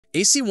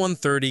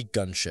AC-130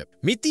 Gunship.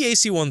 Meet the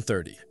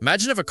AC-130.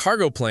 Imagine if a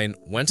cargo plane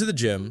went to the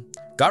gym,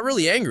 got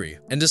really angry,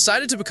 and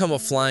decided to become a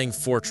flying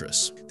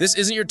fortress. This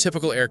isn't your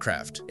typical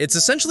aircraft. It's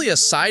essentially a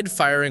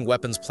side-firing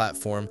weapons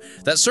platform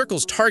that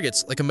circles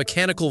targets like a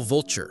mechanical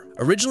vulture.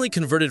 Originally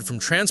converted from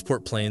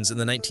transport planes in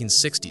the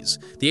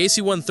 1960s, the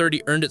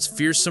AC-130 earned its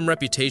fearsome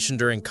reputation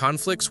during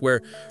conflicts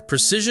where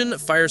precision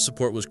fire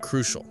support was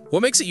crucial.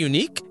 What makes it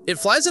unique? It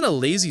flies in a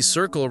lazy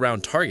circle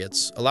around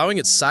targets, allowing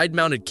its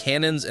side-mounted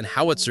cannons and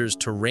howitzers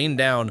to rain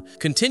down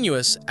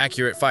continuous,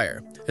 accurate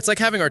fire. It's like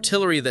having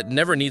artillery that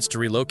never needs to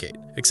relocate,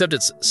 except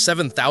it's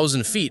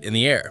 7,000 feet in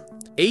the air.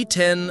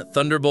 A-10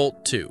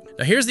 Thunderbolt II.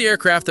 Now here's the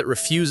aircraft that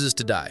refuses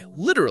to die,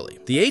 literally.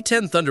 The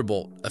A-10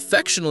 Thunderbolt,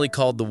 affectionately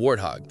called the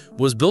Warthog,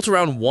 was built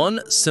around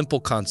one simple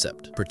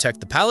concept: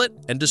 protect the pallet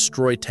and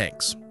destroy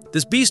tanks.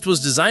 This beast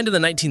was designed in the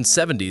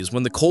 1970s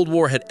when the Cold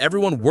War had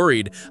everyone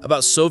worried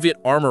about Soviet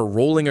armor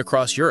rolling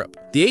across Europe.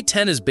 The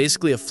A-10 is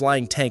basically a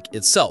flying tank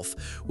itself,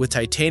 with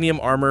titanium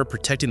armor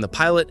protecting the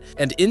pilot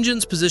and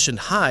engines positioned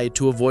high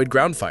to avoid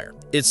ground fire.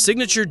 Its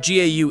signature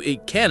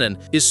GAU-8 cannon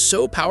is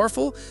so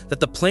powerful that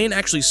the plane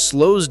actually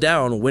slows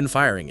down when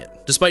firing it.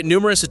 Despite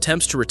numerous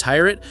attempts to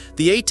retire it,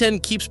 the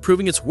A-10 keeps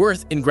proving its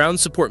worth in ground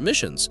support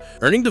missions,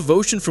 earning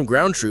devotion from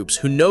ground troops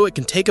who know it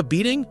can take a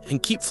beating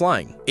and keep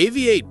flying.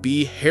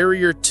 AV-8B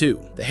Harrier II.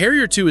 The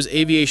Harrier II is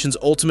aviation's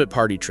ultimate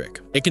party trick.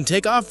 It can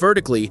take off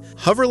vertically,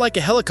 hover like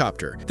a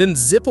helicopter, then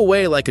zip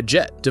away like a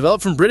jet.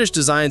 Developed from British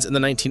designs in the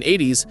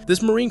 1980s,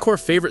 this Marine Corps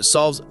favorite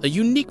solves a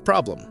unique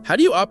problem. How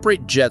do you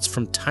operate jets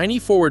from tiny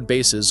forward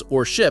bases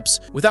or ships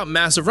without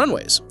massive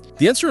runways?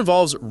 The answer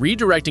involves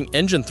redirecting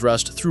engine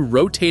thrust through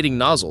rotating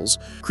nozzles,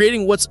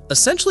 creating what's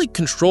essentially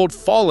controlled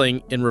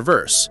falling in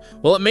reverse.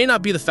 While it may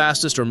not be the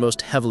fastest or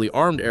most heavily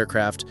armed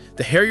aircraft,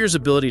 the Harrier's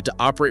ability to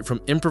operate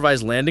from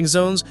improvised landing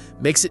zones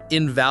makes it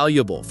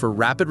invaluable for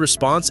rapid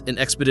response in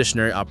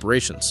expeditionary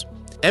operations.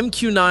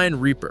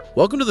 MQ-9 Reaper.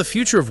 Welcome to the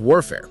future of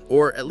warfare,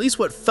 or at least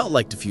what felt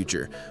like the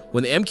future,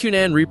 when the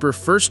MQ-9 Reaper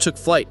first took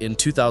flight in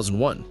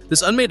 2001.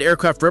 This unmanned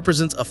aircraft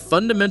represents a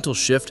fundamental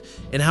shift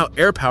in how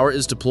air power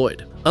is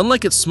deployed.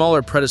 Unlike its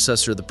smaller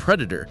predecessor, the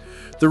Predator,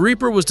 the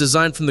Reaper was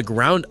designed from the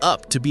ground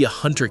up to be a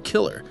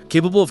hunter-killer,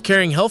 capable of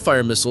carrying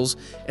Hellfire missiles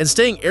and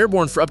staying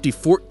airborne for up to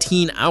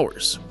 14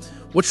 hours.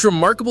 What's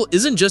remarkable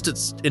isn't just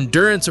its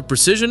endurance or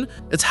precision,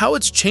 it's how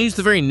it's changed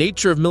the very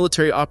nature of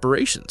military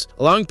operations,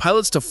 allowing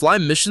pilots to fly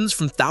missions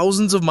from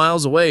thousands of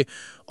miles away,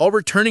 all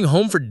returning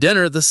home for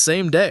dinner the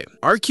same day.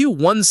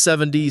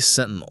 RQ-170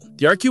 Sentinel.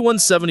 The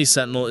RQ-170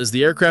 Sentinel is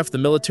the aircraft the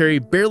military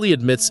barely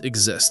admits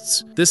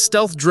exists. This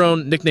stealth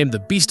drone, nicknamed the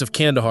Beast of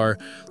Kandahar,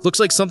 looks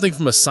like something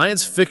from a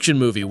science fiction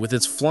movie with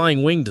its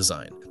flying wing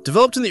design.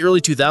 Developed in the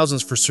early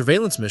 2000s for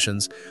surveillance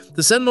missions,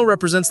 the Sentinel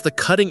represents the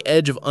cutting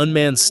edge of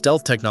unmanned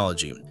stealth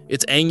technology.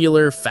 Its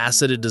angular,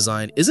 faceted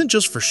design isn't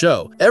just for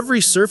show.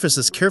 Every surface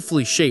is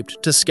carefully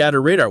shaped to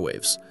scatter radar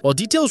waves. While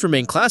details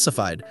remain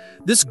classified,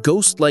 this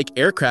ghost-like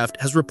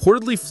aircraft has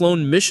reportedly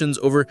flown missions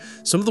over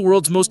some of the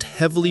world's most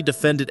heavily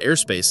defended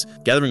airspace,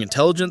 gathering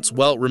intelligence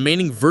while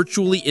remaining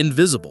virtually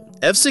invisible.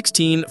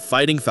 F-16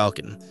 Fighting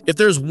Falcon. If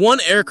there's one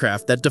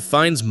aircraft that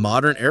defines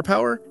modern air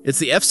power, it's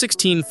the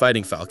F-16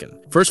 Fighting Falcon.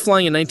 First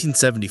flying in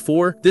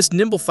 1974, this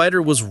nimble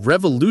fighter was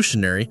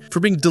revolutionary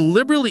for being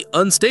deliberately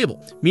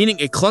unstable, meaning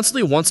it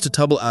constantly wants to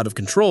tumble out of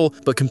control,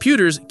 but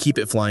computers keep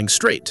it flying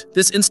straight.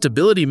 This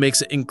instability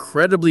makes it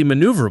incredibly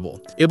maneuverable,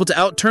 able to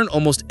outturn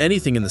almost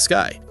anything in the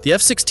sky. The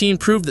F-16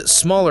 proved that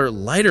smaller,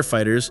 lighter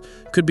fighters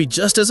could be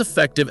just as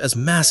effective as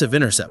massive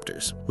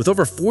interceptors. With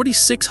over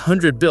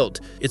 4,600 built,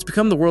 it's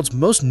become the world's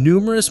most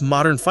numerous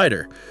modern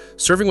fighter,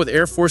 serving with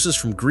air forces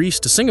from Greece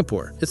to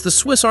Singapore. It's the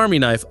Swiss Army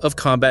knife of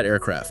combat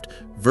aircraft.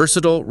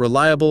 Versatile,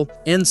 reliable,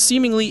 and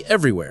seemingly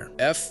everywhere.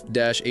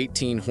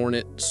 F-18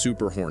 Hornet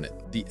Super Hornet.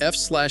 The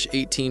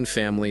F/18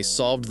 family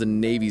solved the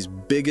Navy's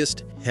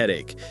biggest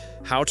headache: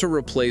 how to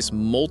replace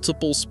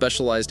multiple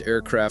specialized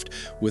aircraft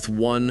with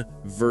one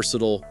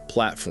versatile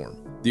platform.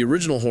 The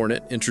original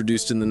Hornet,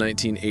 introduced in the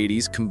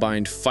 1980s,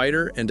 combined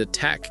fighter and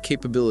attack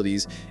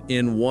capabilities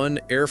in one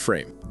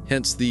airframe,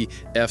 hence the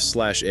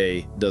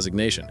F/A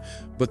designation.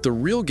 But the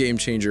real game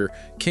changer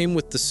came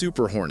with the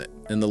Super Hornet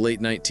in the late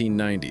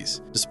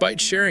 1990s.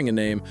 Despite sharing a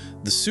name,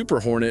 the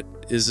Super Hornet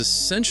is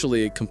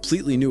essentially a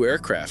completely new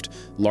aircraft,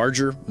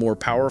 larger, more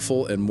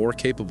powerful, and more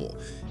capable.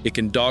 It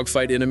can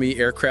dogfight enemy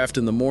aircraft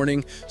in the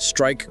morning,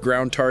 strike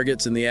ground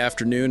targets in the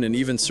afternoon, and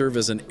even serve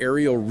as an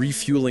aerial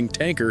refueling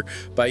tanker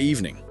by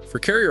evening. For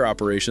carrier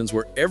operations,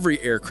 where every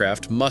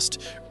aircraft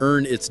must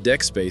earn its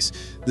deck space,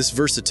 this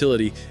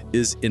versatility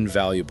is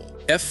invaluable.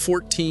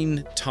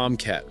 F-14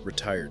 Tomcat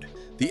retired.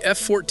 The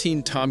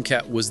F-14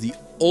 Tomcat was the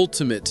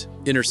ultimate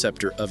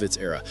interceptor of its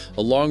era,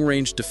 a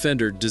long-range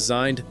defender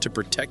designed to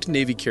protect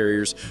Navy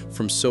carriers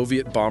from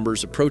Soviet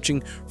bombers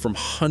approaching from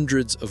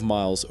hundreds of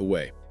miles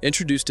away.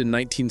 Introduced in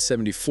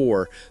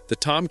 1974, the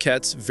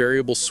Tomcat's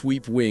variable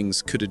sweep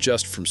wings could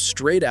adjust from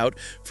straight out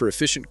for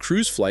efficient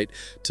cruise flight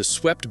to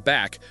swept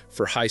back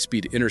for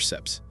high-speed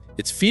intercepts.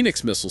 Its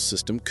Phoenix missile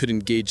system could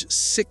engage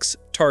 6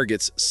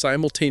 targets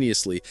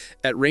simultaneously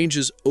at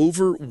ranges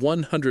over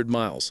 100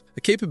 miles,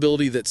 a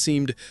capability that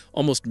seemed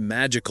almost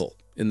magical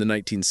in the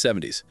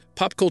 1970s.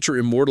 Pop culture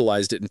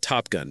immortalized it in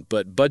Top Gun,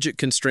 but budget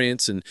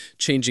constraints and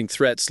changing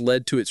threats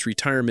led to its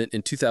retirement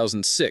in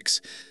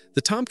 2006.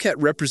 The Tomcat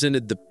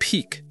represented the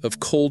peak of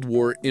Cold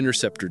War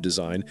interceptor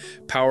design,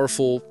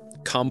 powerful,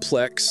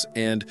 complex,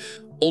 and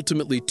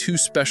ultimately too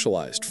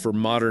specialized for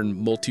modern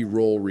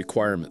multi-role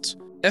requirements.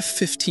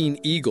 F-15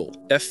 Eagle,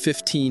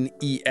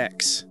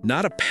 F-15EX.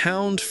 Not a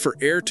pound for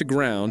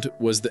air-to-ground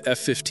was the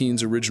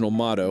F-15's original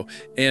motto,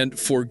 and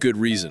for good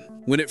reason.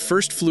 When it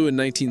first flew in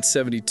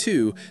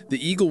 1972, the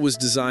Eagle was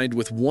designed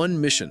with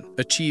one mission: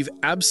 achieve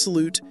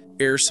absolute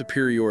air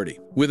superiority.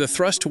 With a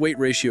thrust-to-weight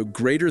ratio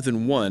greater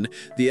than 1,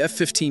 the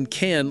F-15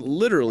 can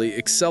literally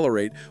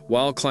accelerate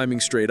while climbing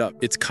straight up.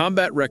 Its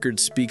combat record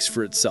speaks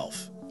for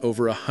itself.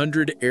 Over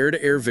 100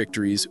 air-to-air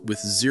victories with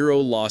 0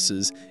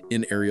 losses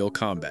in aerial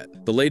combat.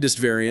 The latest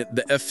variant,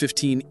 the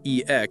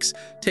F-15EX,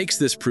 takes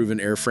this proven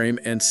airframe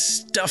and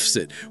stuffs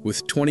it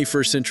with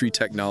 21st century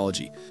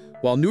technology.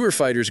 While newer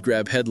fighters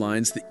grab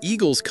headlines, the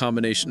Eagle's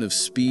combination of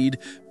speed,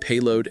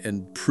 payload,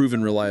 and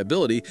proven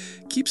reliability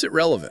keeps it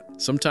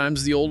relevant.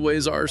 Sometimes the old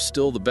ways are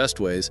still the best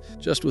ways,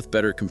 just with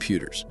better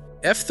computers.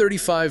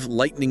 F-35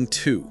 Lightning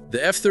II.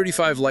 The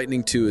F-35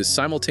 Lightning II is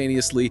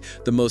simultaneously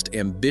the most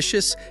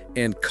ambitious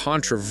and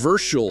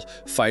controversial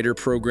fighter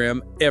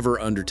program ever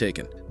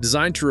undertaken.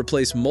 Designed to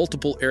replace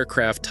multiple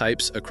aircraft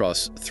types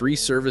across 3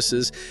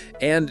 services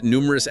and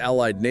numerous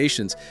allied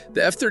nations,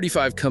 the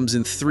F-35 comes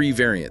in 3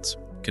 variants: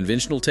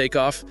 conventional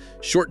takeoff,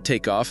 short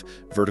takeoff,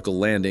 vertical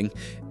landing,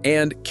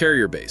 and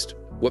carrier-based.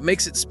 What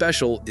makes it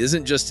special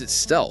isn't just its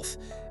stealth,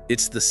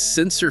 it's the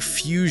sensor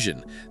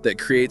fusion that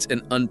creates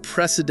an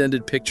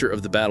unprecedented picture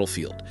of the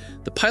battlefield.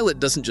 The pilot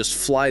doesn't just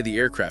fly the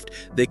aircraft,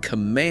 they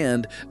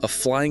command a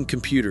flying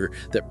computer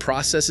that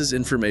processes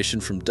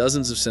information from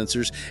dozens of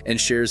sensors and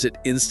shares it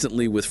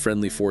instantly with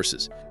friendly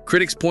forces.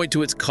 Critics point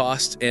to its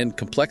cost and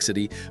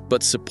complexity,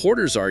 but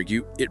supporters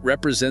argue it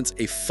represents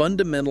a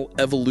fundamental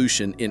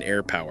evolution in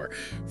air power,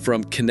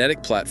 from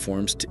kinetic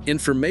platforms to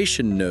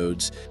information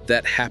nodes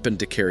that happen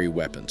to carry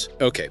weapons.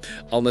 Okay,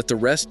 I'll let the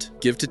rest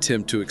give to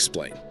Tim to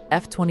explain.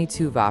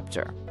 F-22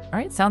 Raptor. All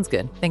right, sounds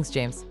good. Thanks,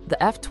 James.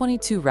 The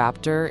F-22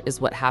 Raptor is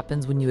what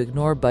happens when you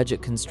ignore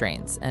budget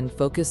constraints and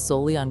focus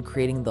solely on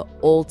creating the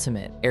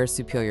ultimate air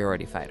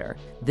superiority fighter.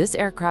 This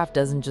aircraft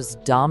doesn't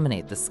just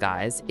dominate the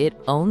skies, it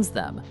owns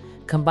them.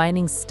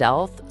 Combining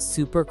stealth,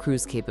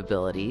 supercruise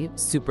capability,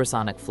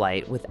 supersonic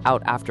flight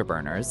without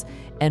afterburners,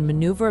 and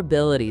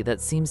maneuverability that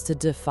seems to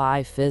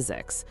defy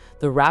physics,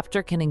 the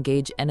Raptor can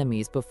engage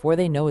enemies before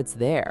they know it's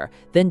there,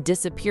 then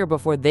disappear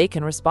before they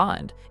can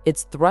respond.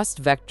 Its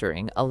thrust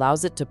vectoring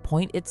allows it to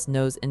point its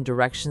nose in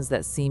directions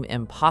that seem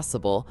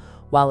impossible,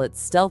 while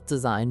its stealth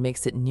design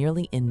makes it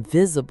nearly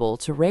invisible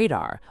to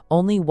radar.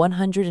 Only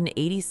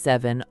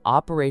 187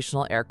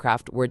 operational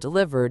aircraft were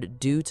delivered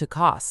due to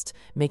cost,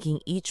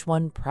 making each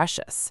one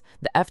precious.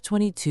 The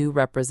F-22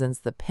 represents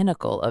the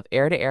pinnacle of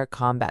air-to-air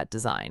combat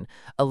design,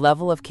 a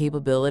level of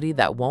capability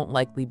that won't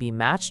likely be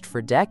matched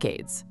for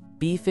decades.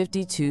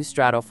 B-52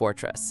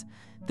 Stratofortress.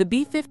 The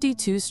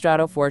B-52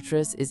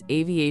 Stratofortress is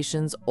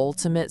aviation's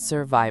ultimate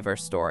survivor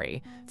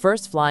story.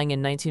 First flying in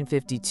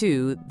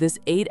 1952, this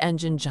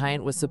 8-engine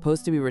giant was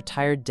supposed to be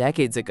retired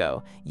decades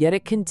ago, yet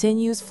it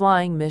continues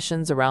flying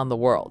missions around the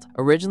world.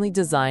 Originally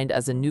designed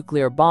as a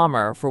nuclear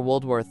bomber for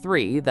World War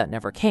III that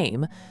never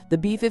came, the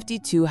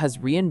B-52 has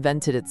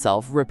reinvented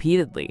itself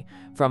repeatedly,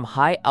 from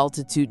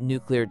high-altitude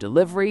nuclear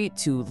delivery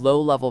to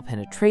low-level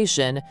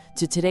penetration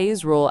to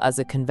today's role as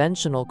a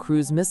conventional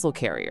cruise missile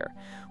carrier.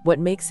 What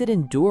makes it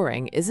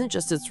enduring isn't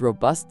just its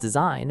robust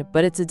design,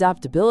 but its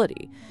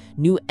adaptability.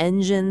 New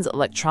engines,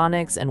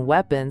 electronics, and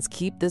weapons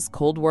keep this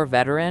Cold War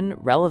veteran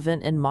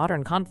relevant in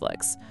modern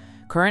conflicts.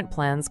 Current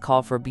plans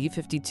call for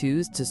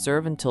B-52s to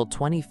serve until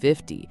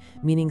 2050,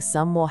 meaning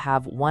some will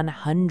have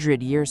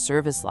 100-year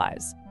service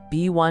lives.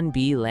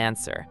 B-1B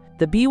Lancer.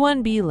 The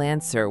B-1B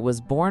Lancer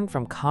was born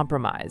from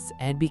compromise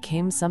and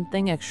became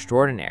something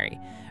extraordinary.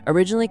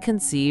 Originally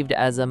conceived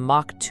as a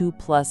Mach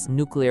 2+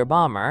 nuclear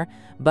bomber,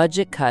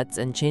 budget cuts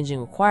and changing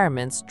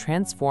requirements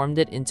transformed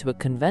it into a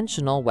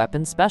conventional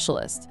weapons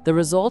specialist. The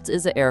result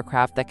is an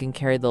aircraft that can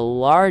carry the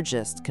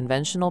largest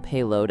conventional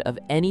payload of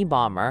any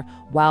bomber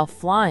while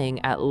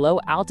flying at low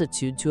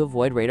altitude to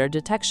avoid radar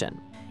detection.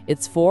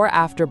 Its 4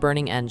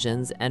 afterburning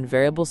engines and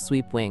variable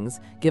sweep wings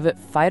give it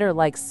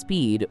fighter-like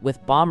speed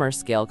with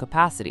bomber-scale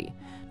capacity.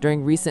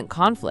 During recent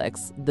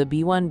conflicts, the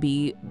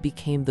B-1B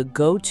became the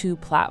go-to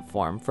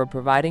platform for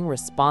providing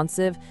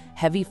responsive,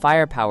 heavy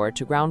firepower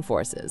to ground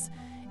forces.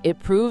 It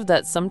proved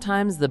that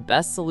sometimes the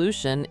best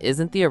solution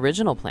isn't the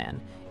original plan,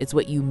 it's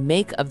what you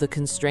make of the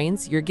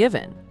constraints you're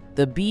given.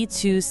 The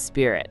B-2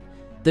 Spirit.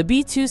 The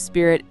B-2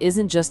 Spirit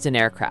isn't just an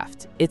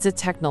aircraft, it's a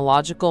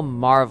technological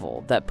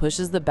marvel that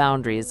pushes the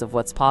boundaries of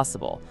what's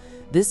possible.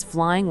 This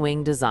flying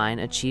wing design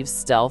achieves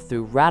stealth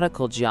through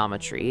radical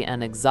geometry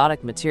and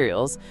exotic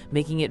materials,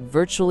 making it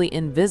virtually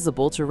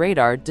invisible to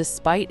radar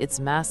despite its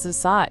massive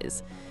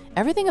size.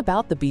 Everything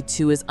about the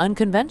B-2 is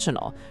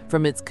unconventional,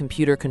 from its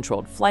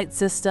computer-controlled flight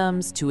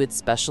systems to its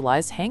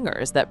specialized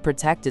hangars that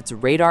protect its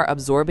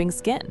radar-absorbing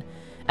skin.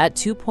 At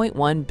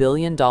 $2.1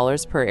 billion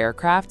per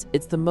aircraft,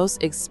 it's the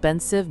most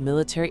expensive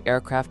military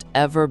aircraft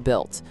ever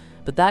built,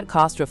 but that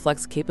cost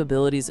reflects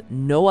capabilities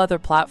no other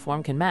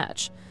platform can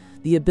match.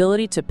 The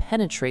ability to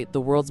penetrate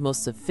the world's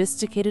most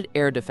sophisticated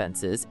air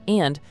defenses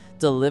and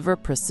deliver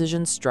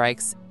precision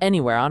strikes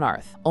anywhere on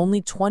Earth.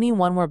 Only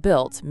 21 were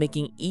built,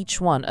 making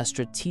each one a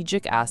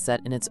strategic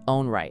asset in its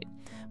own right.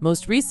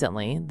 Most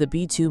recently, the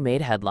B-2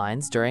 made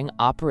headlines during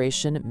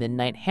Operation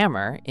Midnight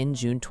Hammer in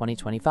June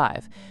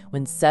 2025,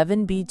 when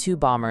 7 B-2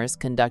 bombers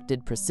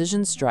conducted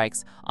precision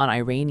strikes on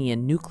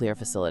Iranian nuclear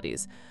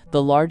facilities,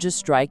 the largest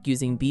strike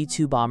using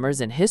B-2 bombers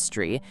in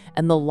history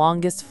and the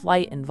longest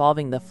flight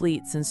involving the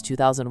fleet since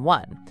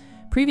 2001.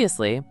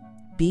 Previously,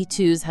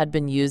 B-2s had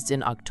been used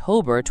in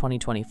October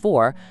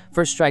 2024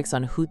 for strikes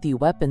on Houthi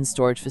weapons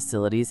storage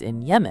facilities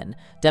in Yemen,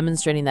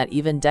 demonstrating that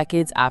even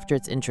decades after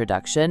its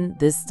introduction,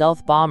 this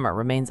stealth bomber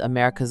remains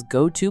America's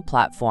go-to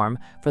platform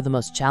for the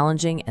most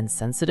challenging and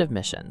sensitive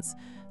missions.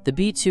 The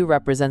B-2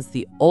 represents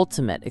the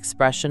ultimate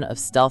expression of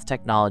stealth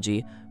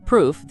technology,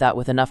 proof that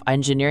with enough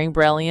engineering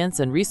brilliance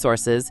and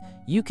resources,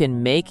 you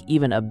can make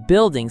even a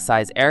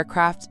building-sized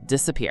aircraft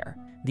disappear.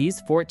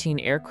 These 14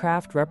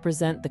 aircraft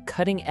represent the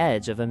cutting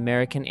edge of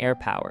American air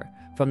power,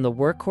 from the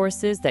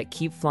workhorses that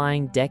keep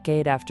flying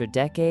decade after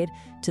decade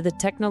to the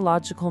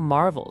technological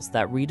marvels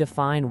that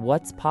redefine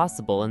what's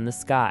possible in the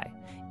sky.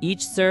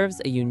 Each serves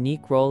a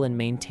unique role in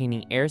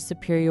maintaining air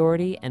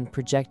superiority and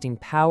projecting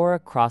power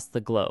across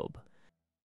the globe.